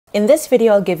In this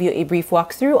video, I'll give you a brief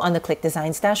walkthrough on the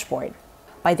ClickDesigns dashboard.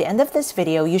 By the end of this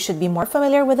video, you should be more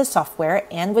familiar with the software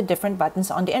and with different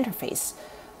buttons on the interface.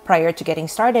 Prior to getting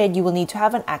started, you will need to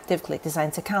have an active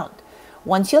ClickDesigns account.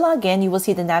 Once you log in, you will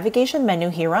see the navigation menu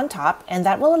here on top, and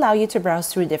that will allow you to browse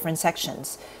through different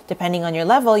sections. Depending on your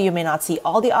level, you may not see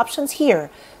all the options here,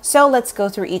 so let's go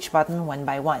through each button one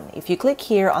by one. If you click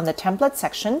here on the template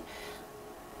section,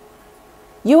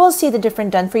 you will see the different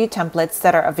done-for-you templates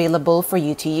that are available for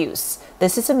you to use.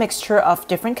 This is a mixture of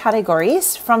different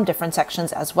categories from different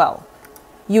sections as well.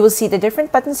 You will see the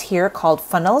different buttons here called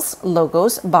funnels,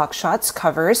 logos, box shots,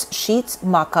 covers, sheets,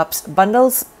 mockups,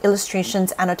 bundles,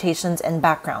 illustrations, annotations, and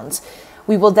backgrounds.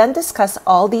 We will then discuss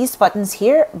all these buttons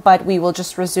here, but we will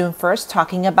just resume first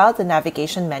talking about the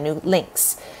navigation menu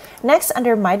links. Next,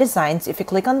 under My Designs, if you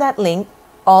click on that link,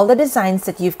 all the designs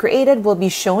that you've created will be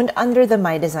shown under the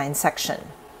My Design section.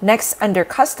 Next, under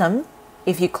Custom,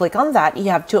 if you click on that, you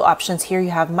have two options here.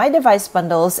 You have My Device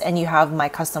Bundles and you have My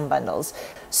Custom Bundles.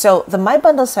 So the My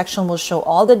Bundles section will show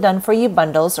all the done-for-you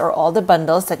bundles or all the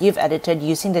bundles that you've edited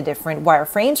using the different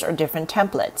wireframes or different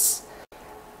templates.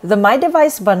 The My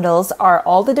Device Bundles are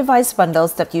all the device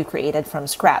bundles that you created from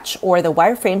scratch or the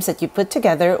wireframes that you put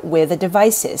together with the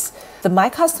devices. The My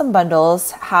Custom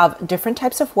Bundles have different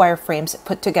types of wireframes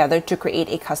put together to create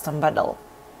a custom bundle.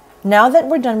 Now that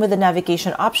we're done with the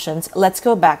navigation options, let's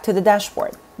go back to the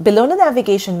dashboard. Below the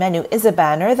navigation menu is a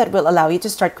banner that will allow you to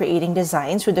start creating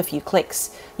designs with a few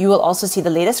clicks. You will also see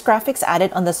the latest graphics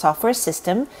added on the software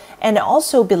system, and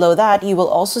also below that, you will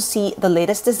also see the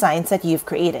latest designs that you've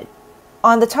created.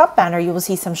 On the top banner, you will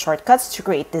see some shortcuts to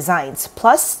create designs,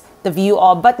 plus the View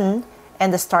All button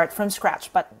and the Start From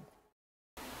Scratch button.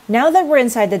 Now that we're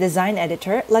inside the design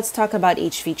editor, let's talk about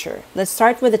each feature. Let's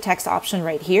start with the text option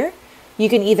right here. You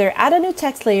can either add a new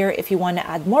text layer if you want to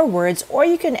add more words, or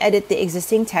you can edit the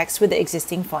existing text with the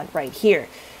existing font right here.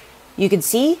 You can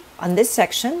see on this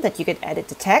section that you can edit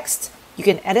the text. You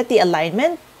can edit the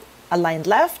alignment, aligned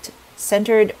left,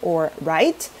 centered, or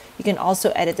right. You can also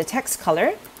edit the text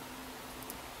color.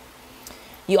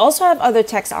 You also have other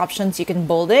text options. You can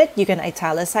bold it, you can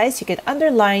italicize, you can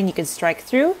underline, you can strike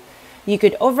through, you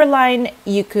could overline,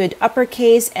 you could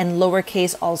uppercase and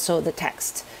lowercase also the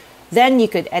text. Then you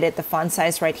could edit the font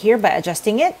size right here by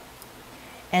adjusting it.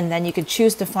 And then you could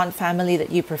choose the font family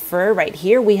that you prefer right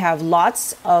here. We have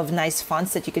lots of nice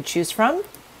fonts that you could choose from.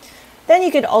 Then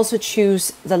you could also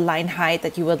choose the line height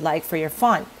that you would like for your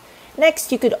font.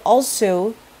 Next, you could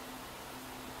also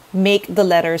make the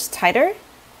letters tighter,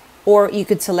 or you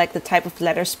could select the type of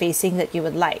letter spacing that you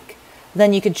would like.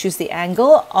 Then you could choose the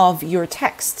angle of your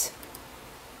text.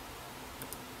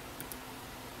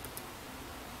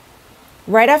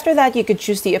 Right after that, you could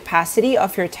choose the opacity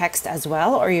of your text as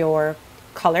well, or your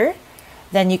color.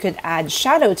 Then you could add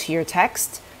shadow to your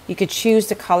text. You could choose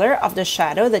the color of the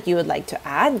shadow that you would like to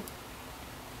add.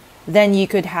 Then you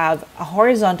could have a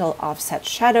horizontal offset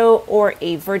shadow or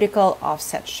a vertical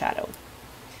offset shadow.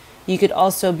 You could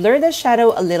also blur the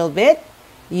shadow a little bit.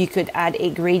 You could add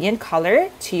a gradient color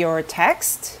to your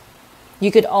text.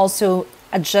 You could also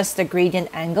adjust the gradient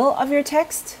angle of your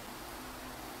text.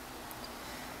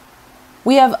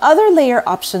 We have other layer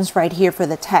options right here for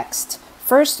the text.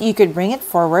 First, you could bring it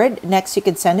forward. Next, you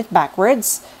could send it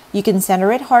backwards. You can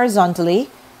center it horizontally.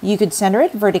 You could center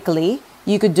it vertically.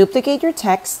 You could duplicate your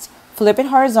text, flip it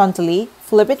horizontally,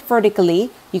 flip it vertically.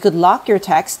 You could lock your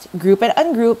text, group and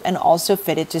ungroup, and also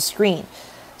fit it to screen.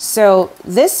 So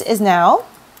this is now,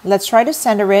 let's try to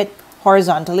center it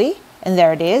horizontally, and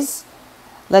there it is.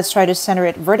 Let's try to center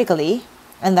it vertically,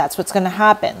 and that's what's going to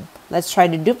happen. Let's try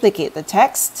to duplicate the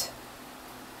text.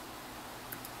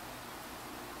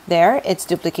 There, it's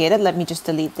duplicated. Let me just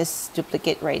delete this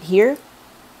duplicate right here.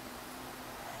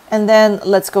 And then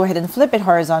let's go ahead and flip it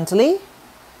horizontally.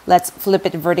 Let's flip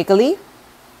it vertically.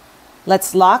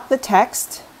 Let's lock the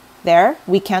text. There,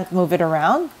 we can't move it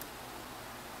around.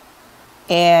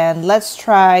 And let's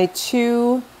try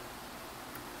to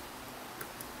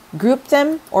group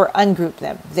them or ungroup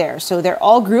them. There, so they're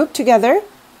all grouped together.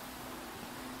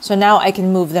 So now I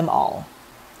can move them all.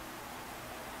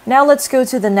 Now let's go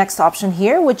to the next option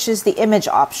here, which is the image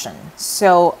option.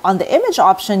 So on the image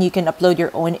option, you can upload your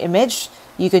own image.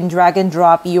 You can drag and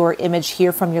drop your image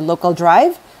here from your local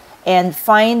drive and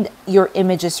find your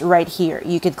images right here.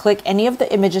 You can click any of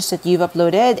the images that you've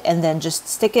uploaded and then just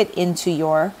stick it into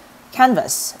your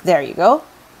canvas. There you go.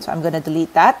 So I'm going to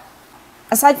delete that.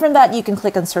 Aside from that, you can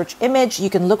click on search image.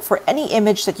 You can look for any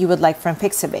image that you would like from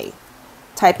Pixabay.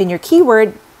 Type in your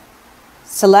keyword,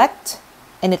 select,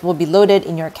 and it will be loaded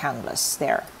in your canvas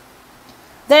there.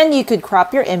 Then you could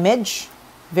crop your image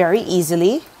very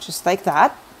easily, just like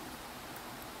that.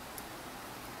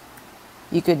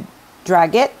 You could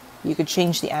drag it. You could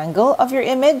change the angle of your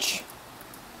image.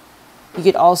 You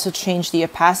could also change the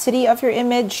opacity of your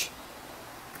image.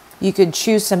 You could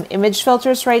choose some image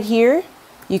filters right here.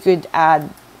 You could add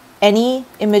any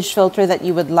image filter that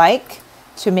you would like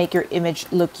to make your image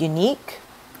look unique.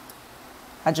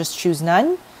 I just choose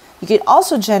none. You could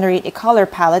also generate a color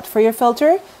palette for your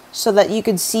filter so that you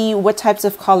could see what types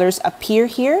of colors appear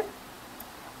here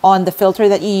on the filter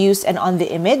that you used and on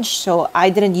the image. So I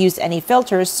didn't use any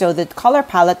filters, so the color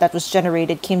palette that was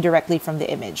generated came directly from the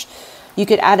image. You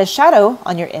could add a shadow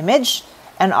on your image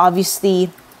and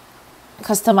obviously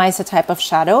customize the type of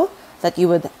shadow that you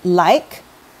would like.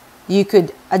 You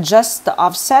could adjust the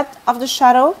offset of the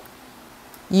shadow.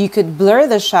 You could blur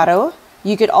the shadow.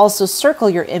 You could also circle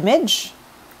your image,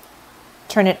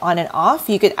 turn it on and off.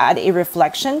 You could add a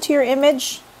reflection to your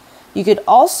image. You could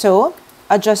also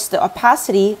adjust the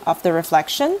opacity of the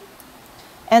reflection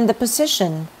and the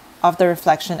position of the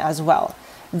reflection as well.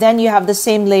 Then you have the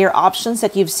same layer options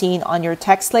that you've seen on your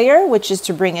text layer, which is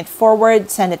to bring it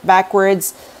forward, send it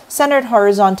backwards, center it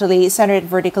horizontally, center it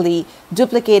vertically,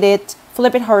 duplicate it,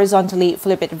 flip it horizontally,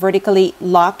 flip it vertically,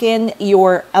 lock in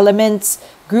your elements,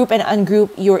 group and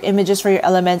ungroup your images for your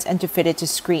elements, and to fit it to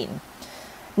screen.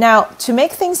 Now, to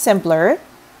make things simpler,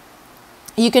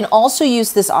 you can also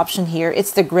use this option here.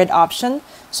 It's the grid option,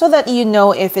 so that you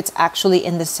know if it's actually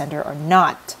in the center or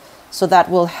not. So that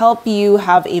will help you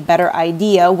have a better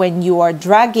idea when you are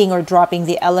dragging or dropping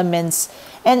the elements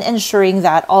and ensuring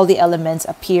that all the elements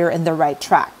appear in the right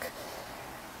track.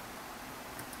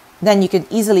 Then you can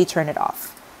easily turn it off.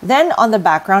 Then on the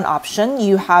background option,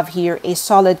 you have here a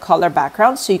solid color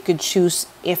background. So you could choose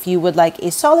if you would like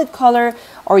a solid color,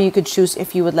 or you could choose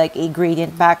if you would like a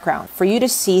gradient background. For you to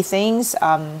see things,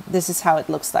 this is how it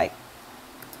looks like.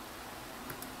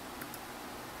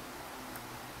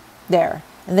 There.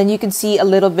 And then you can see a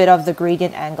little bit of the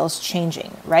gradient angles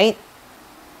changing, right?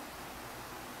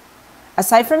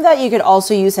 Aside from that, you could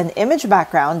also use an image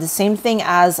background, the same thing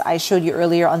as I showed you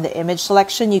earlier on the image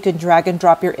selection. You can drag and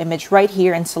drop your image right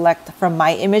here and select from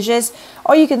My Images,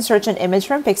 or you can search an image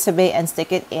from Pixabay and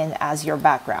stick it in as your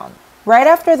background. Right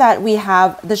after that, we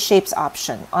have the shapes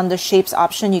option. On the shapes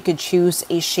option, you could choose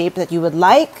a shape that you would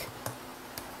like,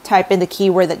 type in the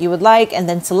keyword that you would like, and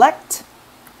then select,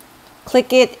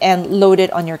 click it, and load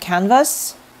it on your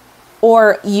canvas.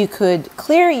 Or you could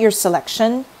clear your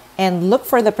selection and look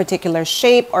for the particular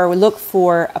shape, or look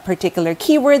for a particular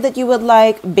keyword that you would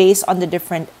like based on the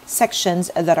different sections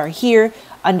that are here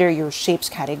under your shapes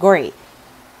category.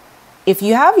 If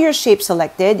you have your shape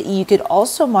selected, you could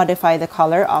also modify the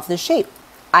color of the shape.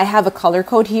 I have a color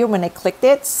code here when I clicked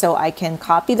it, so I can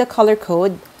copy the color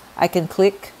code. I can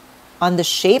click on the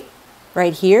shape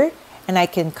right here, and I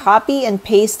can copy and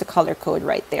paste the color code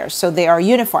right there. So they are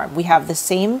uniform. We have the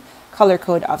same color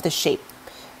code of the shape.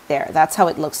 There, that's how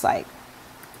it looks like.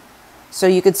 So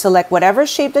you could select whatever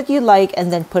shape that you like and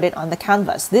then put it on the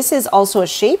canvas. This is also a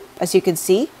shape, as you can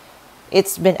see.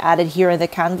 It's been added here in the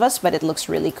canvas, but it looks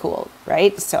really cool,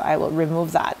 right? So I will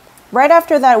remove that. Right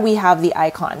after that, we have the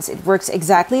icons. It works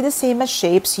exactly the same as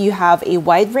shapes. You have a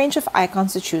wide range of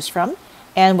icons to choose from,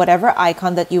 and whatever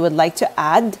icon that you would like to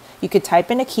add, you could type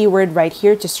in a keyword right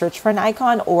here to search for an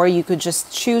icon, or you could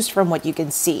just choose from what you can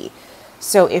see.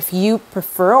 So if you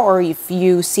prefer, or if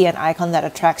you see an icon that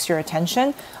attracts your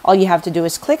attention, all you have to do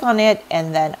is click on it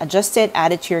and then adjust it,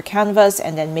 add it to your canvas,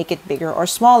 and then make it bigger or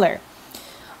smaller.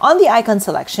 On the icon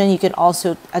selection, you can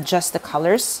also adjust the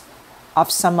colors of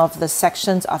some of the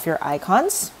sections of your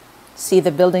icons. See,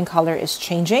 the building color is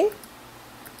changing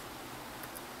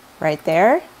right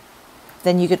there.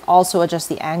 Then you could also adjust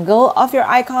the angle of your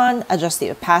icon, adjust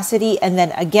the opacity, and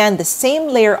then again, the same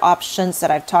layer options that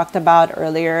I've talked about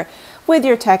earlier with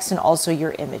your text and also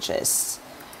your images.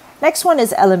 Next one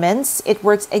is elements. It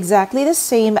works exactly the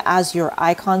same as your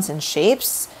icons and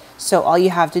shapes. So all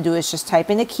you have to do is just type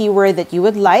in a keyword that you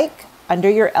would like under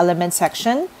your element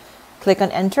section, click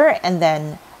on enter, and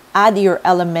then add your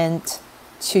element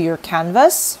to your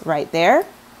canvas right there.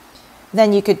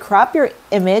 Then you could crop your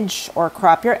image or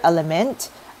crop your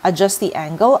element, adjust the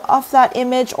angle of that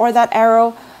image or that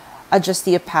arrow, adjust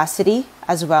the opacity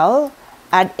as well,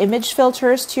 add image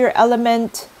filters to your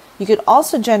element. You could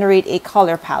also generate a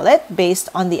color palette based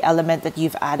on the element that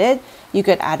you've added. You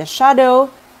could add a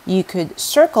shadow, you could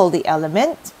circle the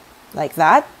element like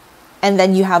that, and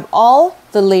then you have all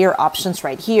the layer options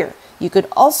right here. You could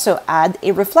also add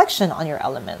a reflection on your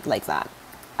element like that.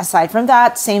 Aside from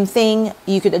that, same thing,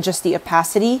 you could adjust the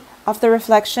opacity of the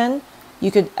reflection,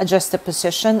 you could adjust the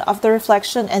position of the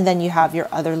reflection, and then you have your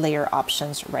other layer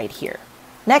options right here.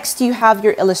 Next, you have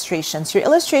your illustrations. Your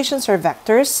illustrations are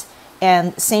vectors,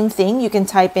 And same thing, you can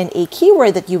type in a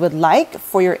keyword that you would like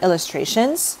for your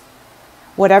illustrations.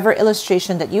 Whatever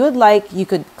illustration that you would like, you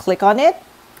could click on it,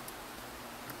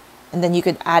 and then you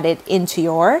could add it into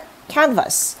your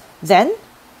canvas. Then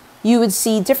you would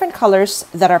see different colors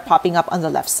that are popping up on the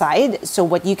left side. So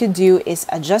what you could do is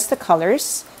adjust the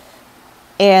colors,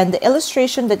 and the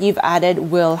illustration that you've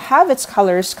added will have its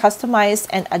colors customized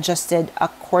and adjusted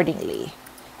accordingly.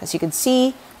 As you can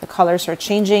see, the colors are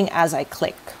changing as I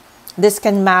click. This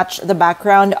can match the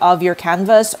background of your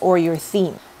canvas or your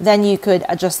theme. Then you could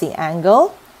adjust the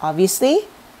angle, obviously,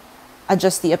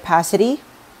 adjust the opacity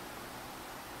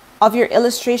of your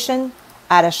illustration,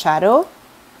 add a shadow,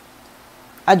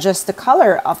 adjust the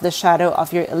color of the shadow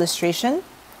of your illustration,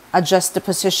 adjust the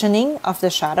positioning of the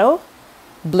shadow,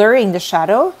 blurring the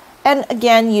shadow, and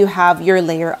again, you have your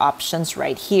layer options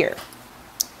right here.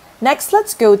 Next,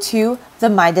 let's go to the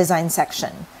My Design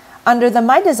section. Under the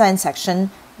My Design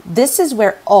section, this is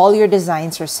where all your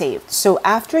designs are saved. So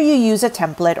after you use a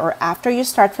template or after you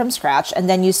start from scratch and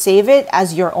then you save it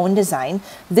as your own design,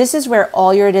 this is where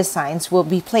all your designs will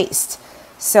be placed.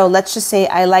 So let's just say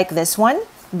I like this one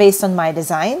based on my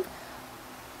design.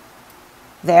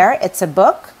 There, it's a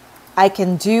book. I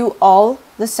can do all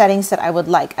the settings that I would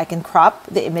like. I can crop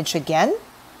the image again.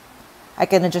 I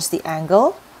can adjust the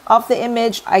angle of the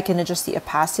image. I can adjust the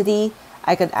opacity.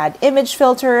 I could add image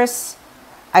filters.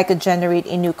 I could generate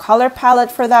a new color palette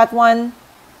for that one.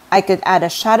 I could add a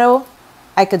shadow.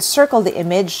 I could circle the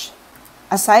image.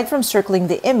 Aside from circling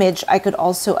the image, I could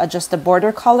also adjust the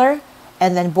border color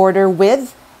and then border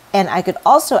width. And I could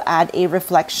also add a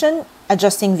reflection,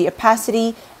 adjusting the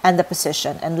opacity and the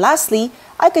position. And lastly,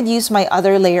 I could use my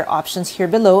other layer options here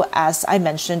below as I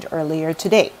mentioned earlier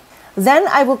today. Then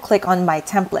I will click on My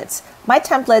Templates. My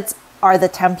templates are the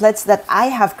templates that I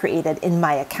have created in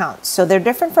my account. So they're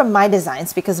different from My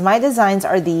Designs because My Designs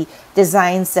are the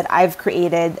designs that I've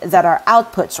created that are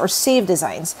outputs or saved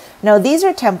designs. Now these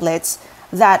are templates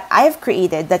that I've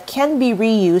created that can be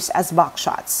reused as box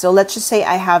shots. So let's just say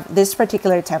I have this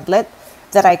particular template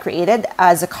that I created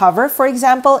as a cover, for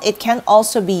example. It can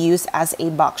also be used as a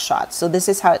box shot. So this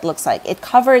is how it looks like. It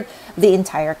covered the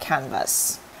entire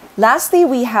canvas. Lastly,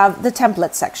 we have the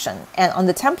template section. And on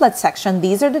the template section,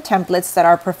 these are the templates that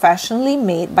are professionally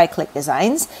made by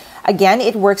ClickDesigns. Again,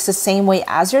 it works the same way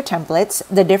as your templates.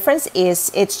 The difference is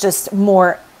it's just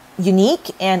more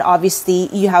unique, and obviously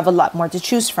you have a lot more to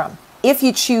choose from. If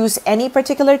you choose any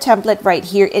particular template right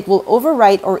here, it will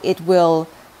overwrite or it will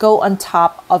go on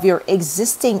top of your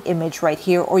existing image right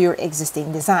here or your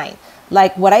existing design.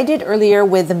 Like what I did earlier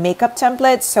with the makeup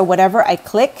template. So whatever I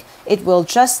click, it will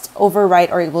just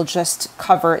overwrite or it will just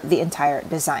cover the entire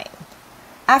design.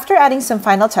 After adding some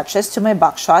final touches to my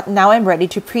box shot, now I'm ready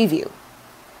to preview.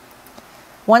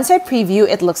 Once I preview,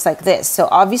 it looks like this. So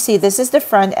obviously this is the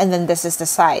front and then this is the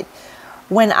side.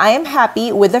 When I am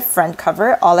happy with the front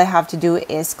cover, all I have to do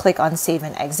is click on Save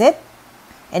and Exit.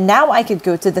 And now I could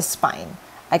go to the spine.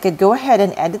 I could go ahead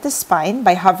and edit the spine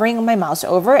by hovering my mouse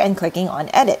over and clicking on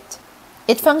Edit.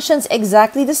 It functions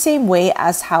exactly the same way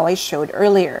as how I showed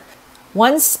earlier.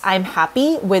 Once I'm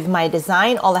happy with my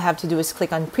design, all I have to do is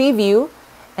click on Preview.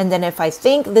 And then if I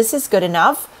think this is good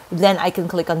enough, then I can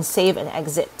click on Save and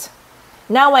Exit.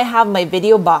 Now I have my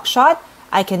video box shot.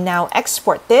 I can now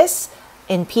export this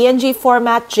in PNG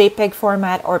format, JPEG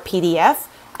format, or PDF.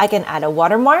 I can add a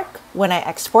watermark when I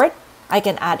export. I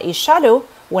can add a shadow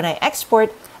when I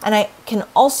export, and I can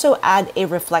also add a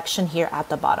reflection here at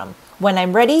the bottom. When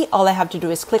I'm ready, all I have to do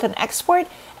is click on Export,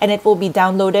 and it will be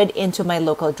downloaded into my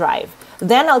local drive.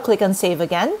 Then I'll click on Save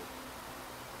again.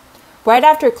 Right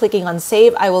after clicking on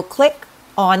Save, I will click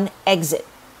on Exit.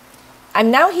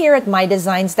 I'm now here at My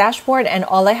Designs dashboard, and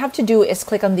all I have to do is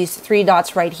click on these three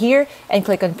dots right here and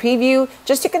click on Preview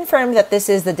just to confirm that this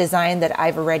is the design that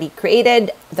I've already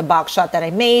created, the box shot that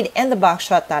I made, and the box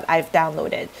shot that I've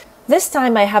downloaded. This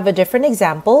time I have a different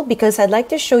example because I'd like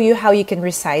to show you how you can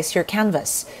resize your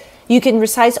canvas. You can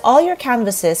resize all your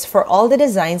canvases for all the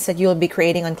designs that you'll be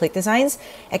creating on ClickDesigns,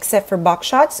 except for box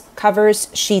shots, covers,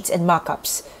 sheets, and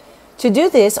mockups. To do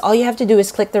this, all you have to do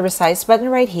is click the Resize button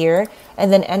right here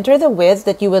and then enter the width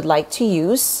that you would like to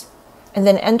use and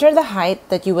then enter the height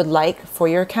that you would like for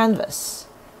your canvas.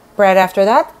 Right after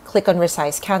that, click on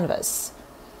Resize Canvas.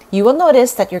 You will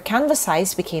notice that your canvas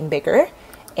size became bigger,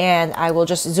 and I will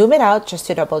just zoom it out just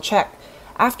to double check.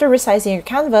 After resizing your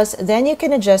canvas, then you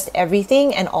can adjust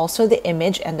everything and also the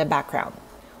image and the background.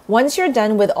 Once you're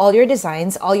done with all your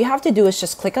designs, all you have to do is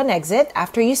just click on Exit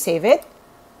after you save it.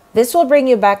 This will bring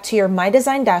you back to your My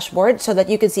Design dashboard so that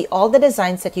you can see all the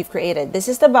designs that you've created. This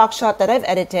is the box shot that I've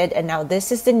edited, and now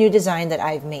this is the new design that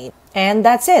I've made. And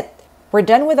that's it. We're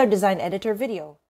done with our design editor video.